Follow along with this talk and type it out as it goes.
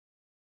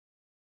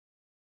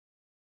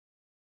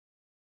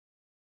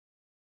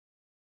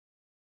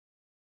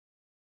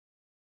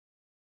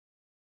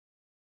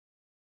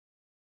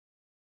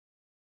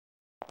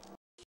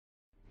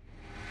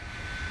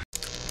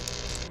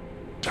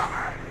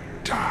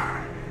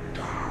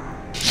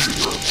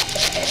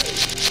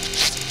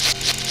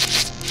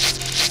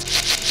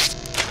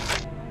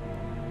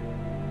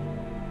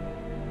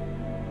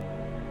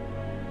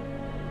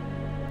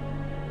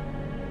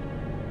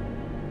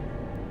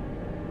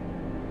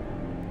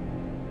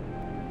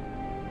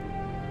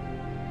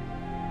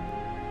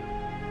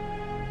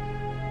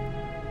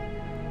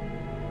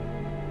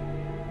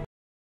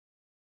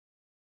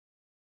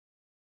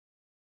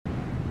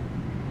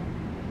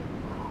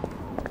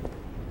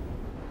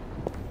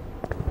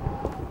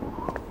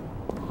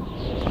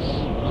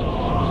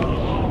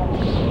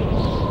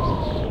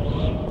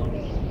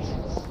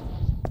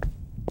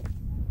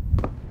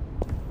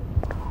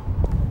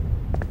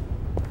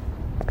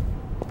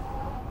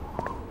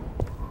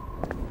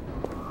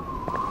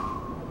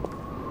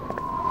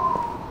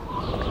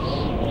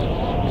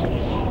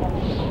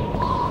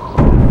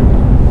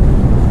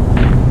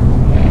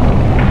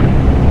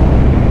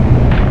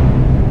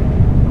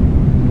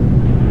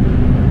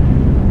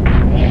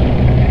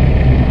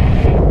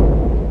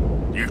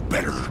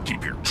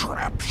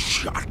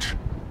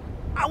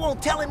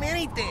Tell him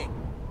anything.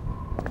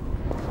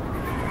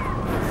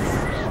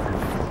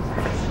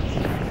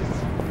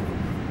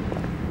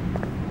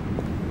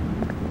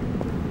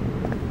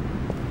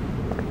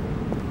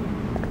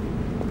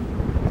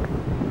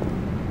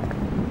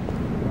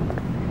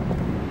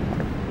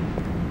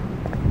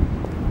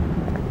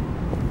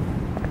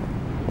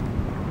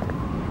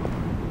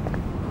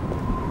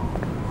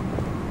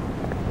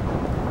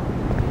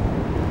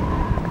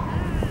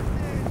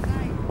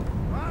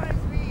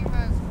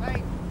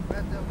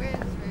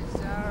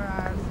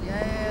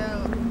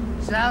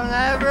 Shall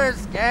never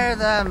scare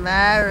the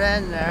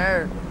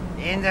mariner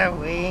in the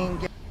wing.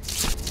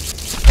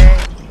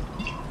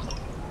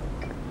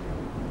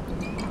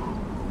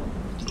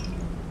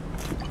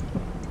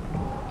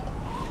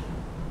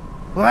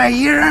 Why,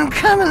 you're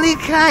uncommonly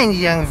kind,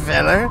 young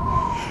feller.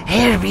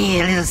 Here'll be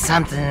a little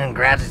something in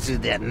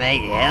gratitude that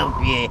might help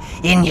you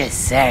in your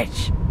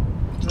search.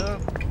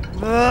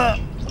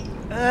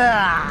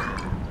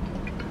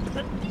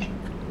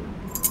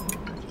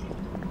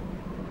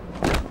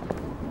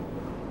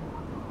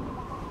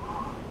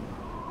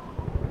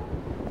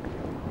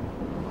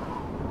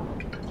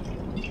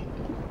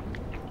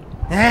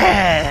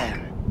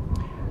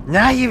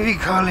 Now you be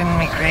calling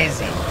me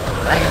crazy,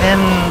 like them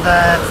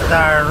that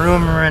are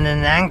rumoring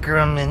in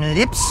Ankrum and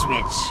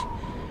Ipswich.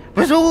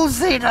 But old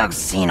Zadok's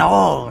seen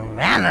all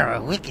manner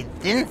of wicked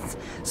things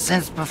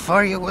since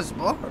before you was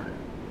born.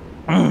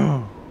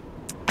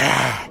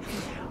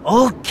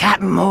 Old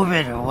Captain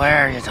Obed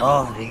where it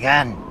all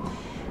began,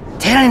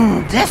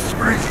 telling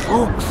desperate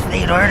folks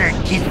they'd order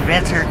get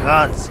better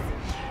gods,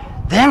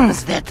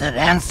 them's that'd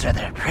answer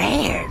their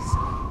prayers.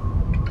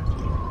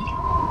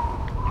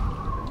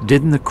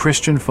 Didn't the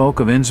Christian folk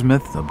of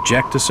Innsmouth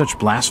object to such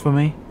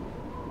blasphemy?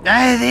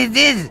 Aye, they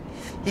did.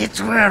 It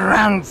were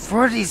around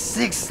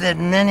 46 that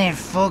many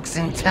folks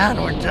in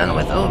town were done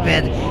with Obed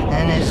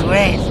and his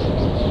ways.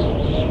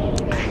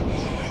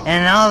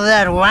 And all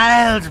that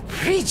wild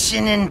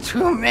preaching and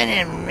too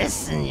many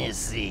missing, you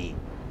see.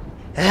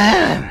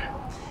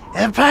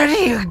 A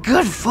party of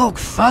good folk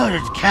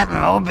followed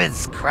Captain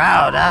Obed's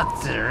crowd out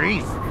to the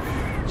reef.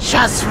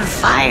 Shots were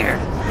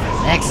fired.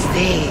 Next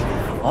day,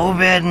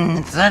 Obed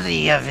and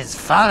 30 of his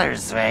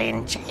followers were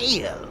in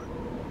jail.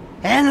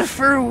 And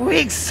for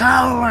weeks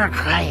all were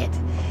quiet,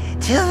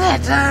 till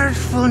that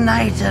artful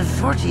night of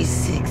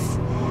 46.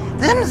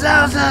 Them's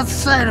out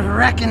outside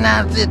reckoned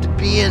out it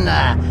being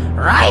a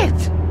riot,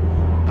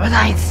 but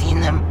I'd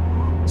seen them,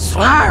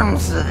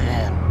 swarms of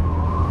them.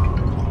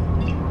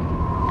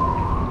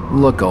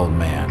 Look, old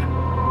man,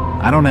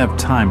 I don't have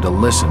time to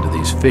listen to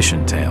these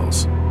fishing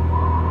tales.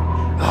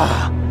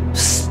 Oh,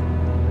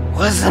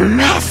 was a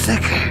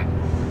massacre.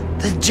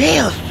 The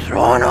jail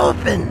thrown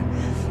open,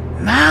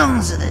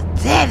 mounds of the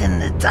dead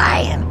and the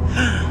dying,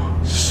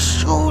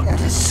 shooting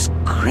and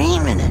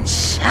screaming and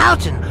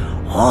shouting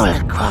all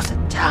across the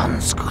town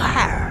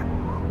square.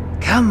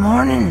 Come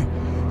morning,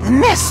 the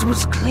mess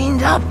was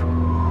cleaned up.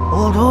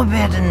 Old Obed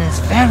and his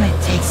family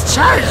takes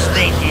charge,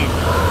 they did.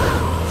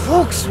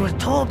 Folks were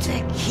told to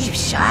keep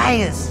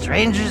shy as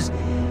strangers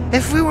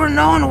if we were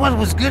knowing what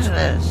was good for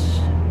us.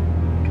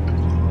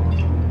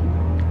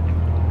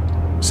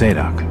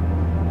 Zadok,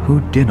 who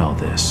did all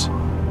this?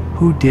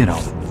 Who did all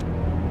this?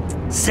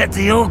 Said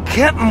the old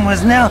captain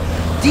was now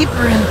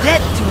deeper in debt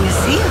to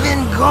his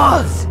heathen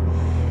gods.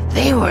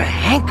 They were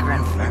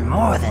hankering for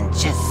more than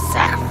just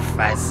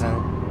sacrificing.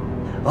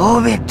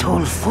 Obed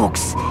told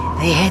folks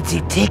they had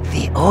to take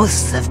the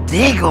oaths of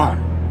Dagon.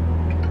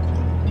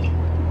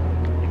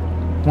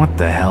 What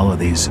the hell are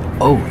these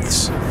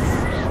oaths?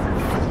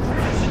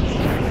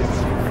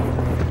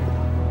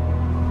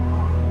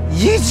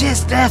 You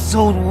just asked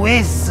old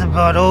Wes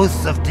about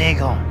oaths of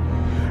Dagon.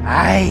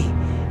 Aye,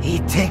 he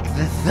take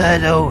the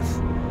third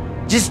oath.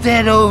 Just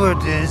head over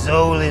to his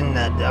hole in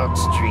the Dog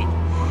Street.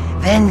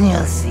 Then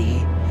you'll see,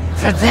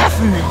 for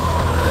definite.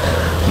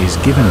 He's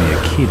given me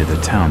a key to the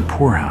town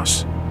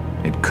poorhouse.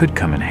 It could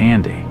come in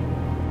handy.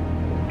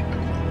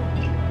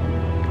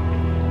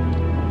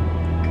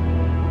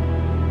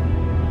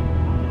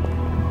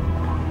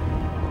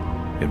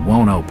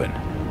 won't open.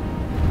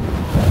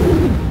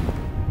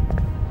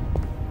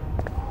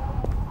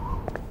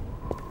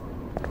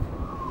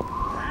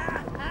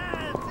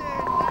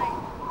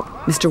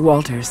 Mr.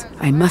 Walters,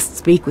 I must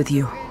speak with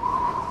you.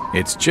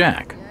 It's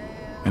Jack.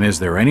 And is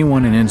there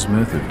anyone in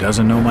Innsmouth who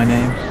doesn't know my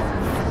name?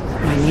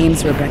 My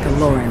name's Rebecca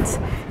Lawrence,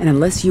 and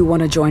unless you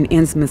want to join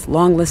Innsmouth's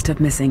long list of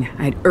missing,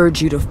 I'd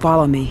urge you to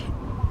follow me.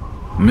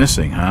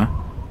 Missing, huh?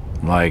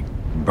 Like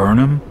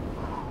Burnham?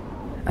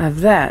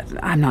 Of that,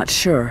 I'm not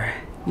sure.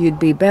 You'd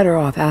be better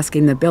off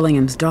asking the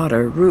Billingham's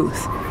daughter,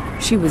 Ruth.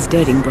 She was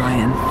dating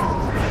Brian.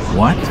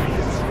 What?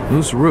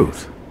 Who's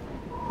Ruth?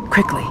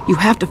 Quickly, you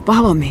have to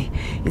follow me.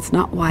 It's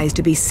not wise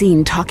to be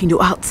seen talking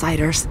to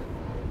outsiders.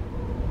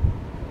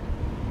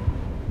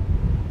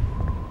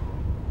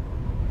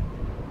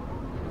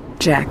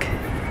 Jack,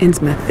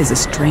 Innsmouth is a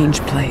strange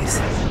place.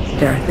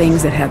 There are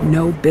things that have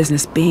no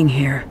business being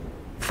here.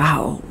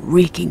 Foul,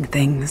 reeking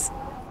things.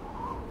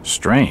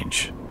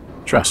 Strange.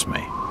 Trust me,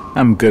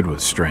 I'm good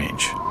with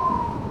strange.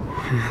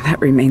 That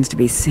remains to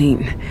be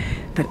seen,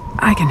 but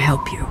I can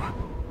help you.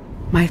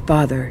 My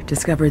father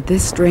discovered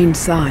this strange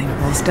sign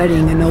while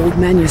studying an old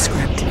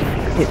manuscript.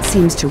 It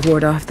seems to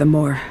ward off the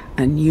more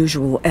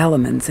unusual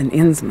elements in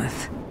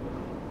Innsmouth.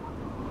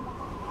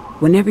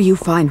 Whenever you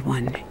find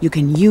one, you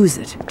can use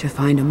it to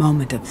find a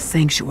moment of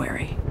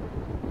sanctuary.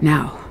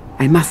 Now,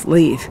 I must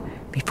leave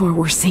before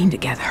we're seen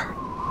together.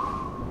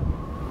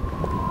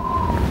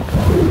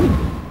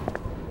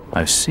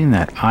 I've seen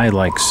that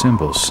eye-like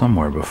symbol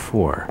somewhere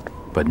before,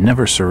 but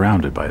never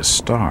surrounded by a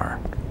star.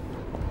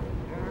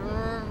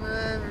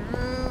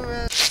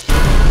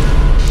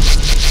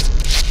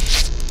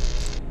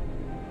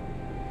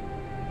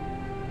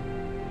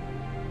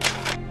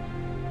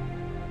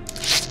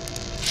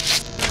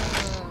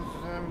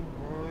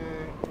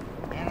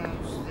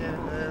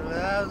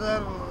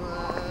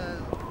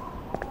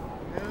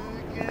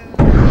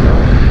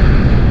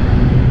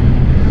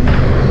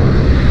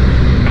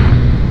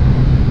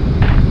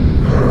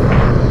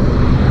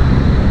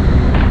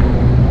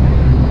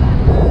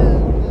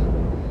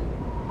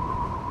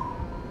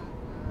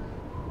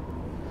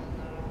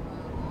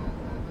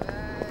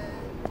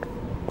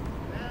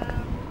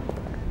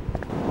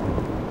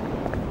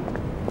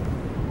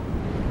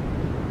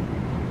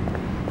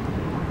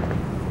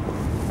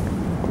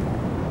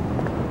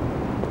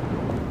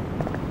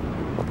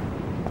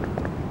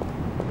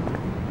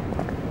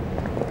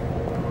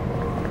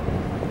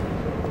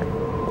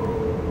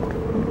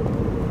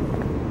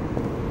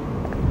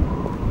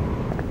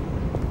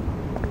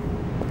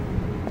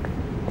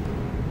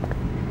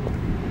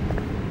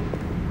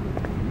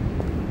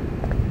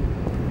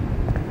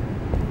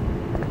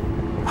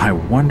 I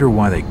wonder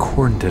why they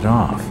cordoned it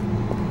off.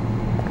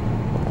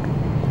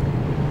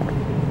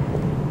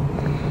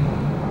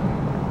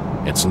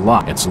 It's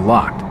locked. It's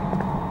locked.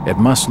 It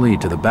must lead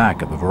to the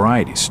back of the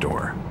variety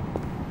store.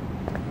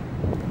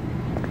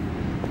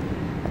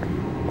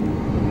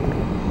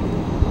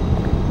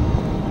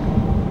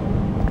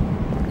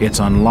 It's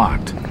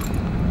unlocked.